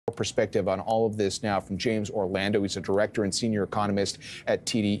perspective on all of this now from James Orlando. He's a director and senior economist at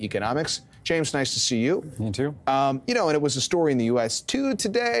TD Economics. James, nice to see you. You too. And it was a story in the U.S. too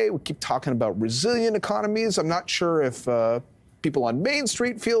today. We keep talking about resilient economies. I'm not sure if people on Main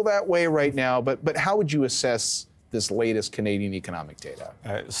Street feel that way right now, but how would you assess this latest Canadian economic data?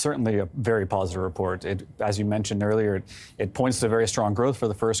 Certainly a very positive report. As you mentioned earlier, it points to very strong growth for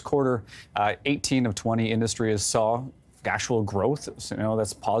the first quarter. 18 of 20 industries saw actual growth. So,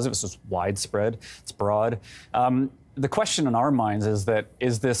 that's positive. So it's widespread. It's broad. The question in our minds is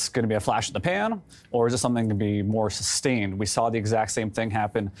this going to be a flash in the pan, or is it something to be more sustained? We saw the exact same thing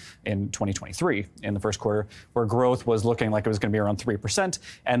happen in 2023 in the first quarter, where growth was looking like it was going to be around 3%,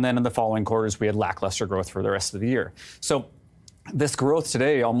 and then in the following quarters we had lackluster growth for the rest of the year. So this growth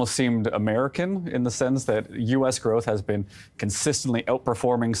today almost seemed American in the sense that U.S. growth has been consistently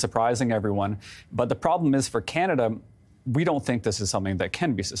outperforming, surprising everyone. But the problem is for Canada, we don't think this is something that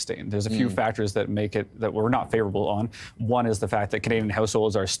can be sustained. There's a few factors that make it that we're not favorable on. One is the fact that Canadian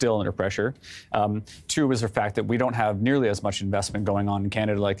households are still under pressure. Two is the fact that we don't have nearly as much investment going on in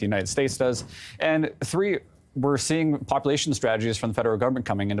Canada like the United States does. And three, we're seeing population strategies from the federal government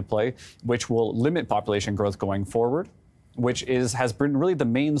coming into play, which will limit population growth going forward, which has been really the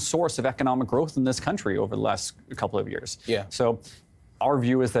main source of economic growth in this country over the last couple of years. Yeah. So our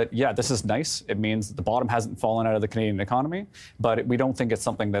view is that, yeah, this is nice. It means that the bottom hasn't fallen out of the Canadian economy, but we don't think it's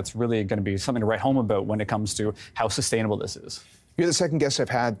something that's really going to be something to write home about when it comes to how sustainable this is. You're the second guest I've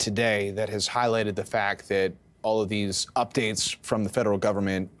had today that has highlighted the fact that all of these updates from the federal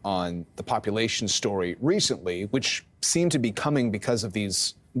government on the population story recently, which seem to be coming because of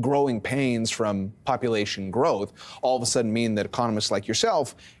these growing pains from population growth, all of a sudden mean that economists like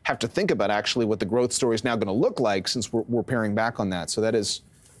yourself have to think about actually what the growth story is now going to look like, since we're paring back on that. So that is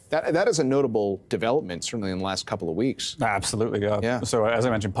a notable development, certainly in the last couple of weeks. Absolutely, yeah. So as I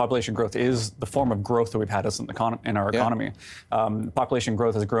mentioned, population growth is the form of growth that we've had in our economy. Population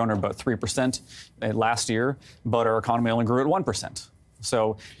growth has grown at about 3% last year, but our economy only grew at 1%.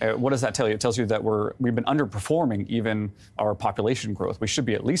 So what does that tell you? It tells you that we've been underperforming even our population growth. We should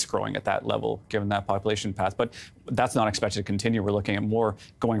be at least growing at that level, given that population path. But that's not expected to continue. We're looking at more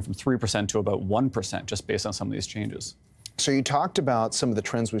going from 3% to about 1%, just based on some of these changes. So you talked about some of the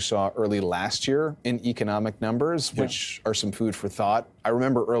trends we saw early last year in economic numbers, which are some food for thought. I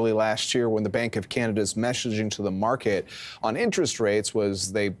remember early last year when the Bank of Canada's messaging to the market on interest rates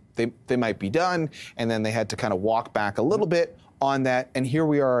was they might be done, and then they had to kind of walk back a little bit on that. And here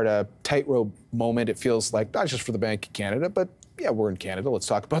we are at a tightrope moment, it feels like, not just for the Bank of Canada, but yeah, we're in Canada. Let's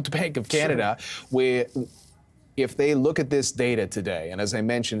talk about the Bank of Canada. Sure. Where if they look at this data today, and as I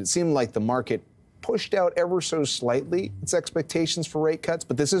mentioned, it seemed like the market pushed out ever so slightly its expectations for rate cuts,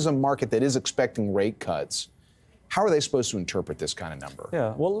 but this is a market that is expecting rate cuts. How are they supposed to interpret this kind of number?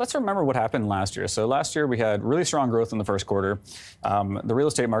 Yeah, well, let's remember what happened last year. So last year we had really strong growth in the first quarter. The real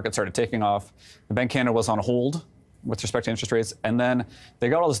estate market started taking off. The Bank of Canada was on hold with respect to interest rates, and then they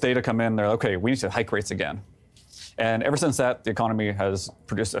got all this data come in. They're like, okay, we need to hike rates again. And ever since that, the economy has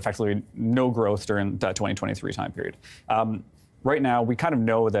produced effectively no growth during that 2023 time period. Right now, we kind of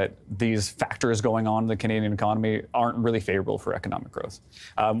know that these factors going on in the Canadian economy aren't really favorable for economic growth.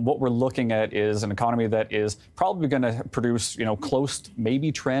 What we're looking at is an economy that is probably going to produce, close,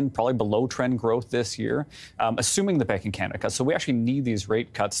 maybe trend, probably below trend growth this year, assuming the Bank of Canada cuts. So we actually need these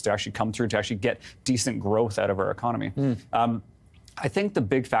rate cuts to actually come through to actually get decent growth out of our economy. I think the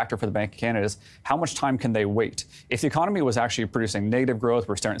big factor for the Bank of Canada is how much time can they wait? If the economy was actually producing negative growth,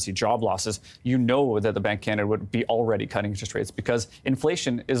 we're starting to see job losses, you know that the Bank of Canada would be already cutting interest rates because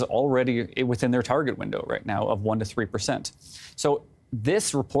inflation is already within their target window right now of 1% to 3%. So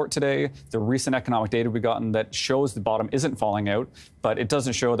this report today, the recent economic data we've gotten that shows the bottom isn't falling out, but it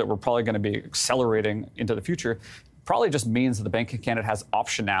doesn't show that we're probably going to be accelerating into the future, probably just means that the Bank of Canada has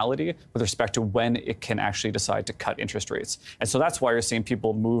optionality with respect to when it can actually decide to cut interest rates. And so that's why you're seeing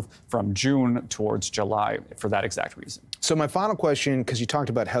people move from June towards July for that exact reason. So my final question, because you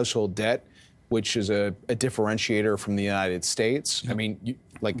talked about household debt, which is a differentiator from the United States. I mean,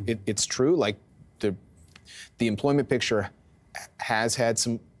 it's true, like the employment picture has had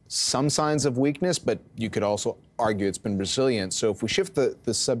some signs of weakness, but you could also argue it's been resilient. So if we shift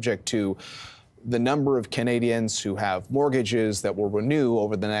the subject to the number of Canadians who have mortgages that will renew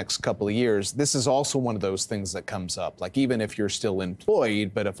over the next couple of years, this is also one of those things that comes up. Like, even if you're still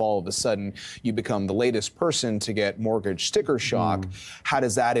employed, but if all of a sudden you become the latest person to get mortgage sticker shock, how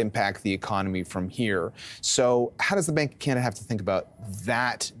does that impact the economy from here? So how does the Bank of Canada have to think about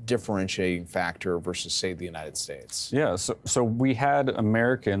that differentiating factor versus, say, the United States? Yeah, so we had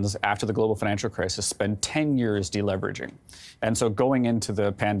Americans, after the global financial crisis, spend 10 years deleveraging. And so going into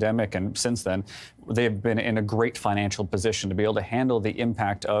the pandemic and since then, they've been in a great financial position to be able to handle the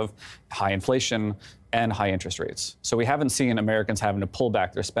impact of high inflation and high interest rates. So we haven't seen Americans having to pull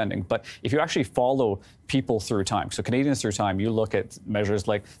back their spending. But if you actually follow people through time, so Canadians through time, you look at measures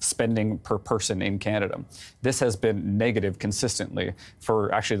like spending per person in Canada. This has been negative consistently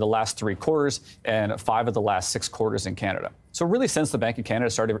for actually the last 3 quarters and 5 of the last 6 quarters in Canada. So really, since the Bank of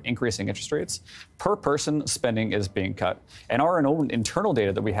Canada started increasing interest rates, per person spending is being cut. And our own internal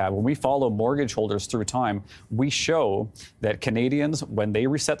data that we have, when we follow mortgage holders through time, we show that Canadians, when they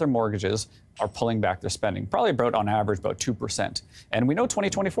reset their mortgages, are pulling back their spending, probably about, on average, about 2%. And we know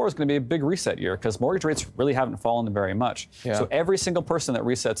 2024 is going to be a big reset year because mortgage rates really haven't fallen very much. Yeah. So every single person that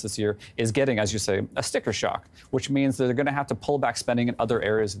resets this year is getting, as you say, a sticker shock, which means that they're going to have to pull back spending in other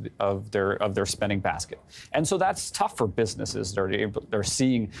areas of their spending basket. And so that's tough for businesses. They're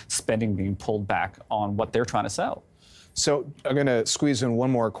seeing spending being pulled back on what they're trying to sell. So I'm going to squeeze in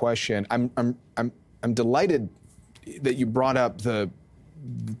one more question. I'm delighted that you brought up the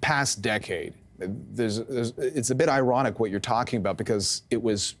past decade. It's a bit ironic what you're talking about, because it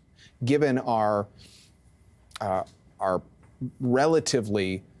was, given our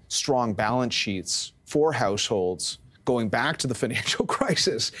relatively strong balance sheets for households going back to the financial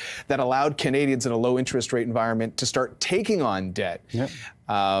crisis, that allowed Canadians in a low interest rate environment to start taking on debt. Yep.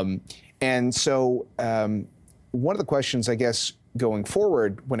 And so one of the questions, I guess, going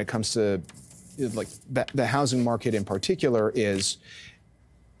forward when it comes to like the housing market in particular is,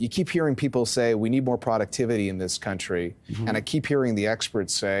 you keep hearing people say, we need more productivity in this country. Mm-hmm. And I keep hearing the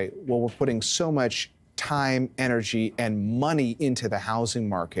experts say, well, we're putting so much time, energy, and money into the housing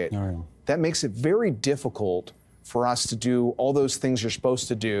market. Oh, yeah. That makes it very difficult for us to do all those things you're supposed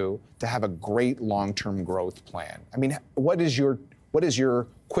to do to have a great long-term growth plan. I mean, what is your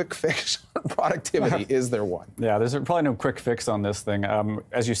quick fix on productivity? Is there one? Yeah, there's probably no quick fix on this thing.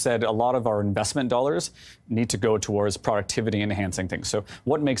 As you said, a lot of our investment dollars need to go towards productivity enhancing things. So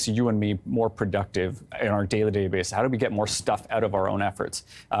what makes you and me more productive in our day-to-day basis? How do we get more stuff out of our own efforts?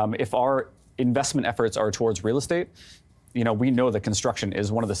 If our investment efforts are towards real estate, we know that construction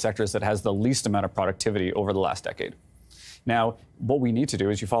is one of the sectors that has the least amount of productivity over the last decade. Now, what we need to do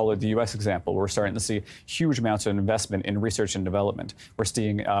is, you follow the U.S. example, we're starting to see huge amounts of investment in research and development. We're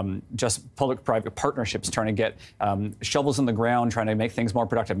seeing just public-private partnerships trying to get shovels in the ground, trying to make things more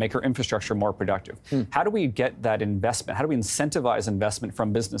productive, make our infrastructure more productive. How do we get that investment? How do we incentivize investment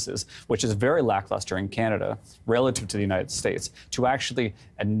from businesses, which is very lackluster in Canada relative to the United States, to actually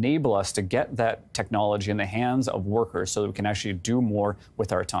enable us to get that technology in the hands of workers so that we can actually do more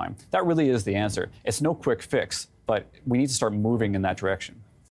with our time? That really is the answer. It's no quick fix, but we need to start moving in that direction.